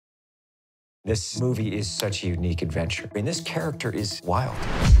This movie is such a unique adventure. I mean, this character is wild.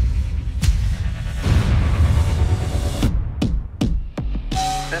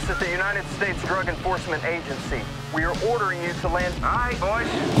 This is the United States Drug Enforcement Agency. We are ordering you to land. All right, boys.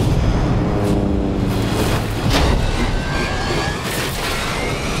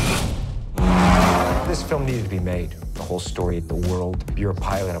 This film needed to be made. The whole story, the world. You're a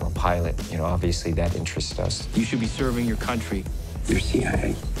pilot, I'm a pilot. You know, obviously that interests us. You should be serving your country. You're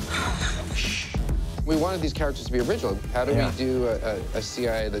CIA. We wanted these characters to be original. How do we do a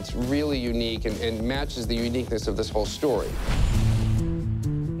CIA that's really unique and matches the uniqueness of this whole story?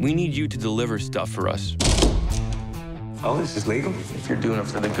 We need you to deliver stuff for us. Oh, this is legal? If you're doing it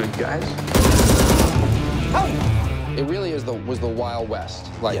for the good guys. It really was the Wild West.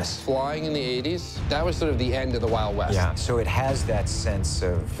 Like, Yes. flying in the 80s, that was sort of the end of the Wild West. Yeah, so it has that sense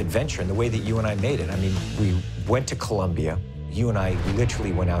of adventure in the way that you and I made it. I mean, we went to Colombia. You and I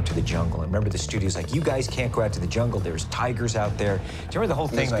literally went out to the jungle. And remember, the studio's like, you guys can't go out to the jungle. There's tigers out there. Do you remember the whole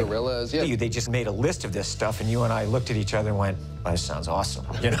thing? There's like, gorillas, yeah. They just made a list of this stuff, and you and I looked at each other and went, that sounds awesome,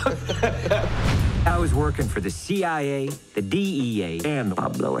 you know? I was working for the CIA, the DEA, and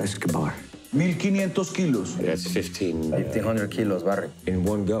Pablo Escobar. 1,500 kilos. That's 1,500 kilos, Barry. In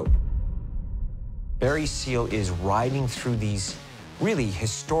one go. Barry Seal is riding through these really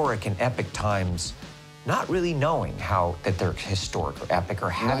historic and epic times, not really knowing that they're historic or epic or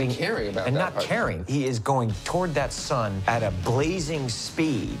having... Not caring about and that not part. caring. He is going toward that sun at a blazing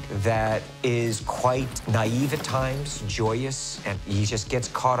speed that is quite naive at times, joyous, and he just gets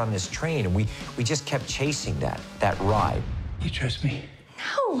caught on this train, and we just kept chasing that ride. You trust me?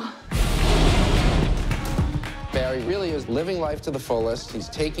 No. Barry really is living life to the fullest. He's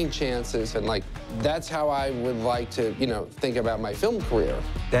taking chances, and like, that's how I would like to, you know, think about my film career.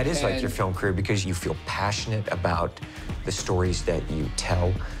 That is like your film career because you feel passionate about the stories that you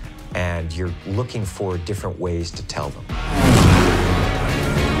tell, and you're looking for different ways to tell them.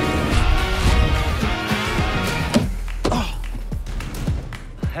 Oh.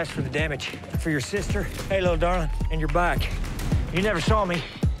 That's for the damage. For your sister, hey, little darling, and your back. You never saw me.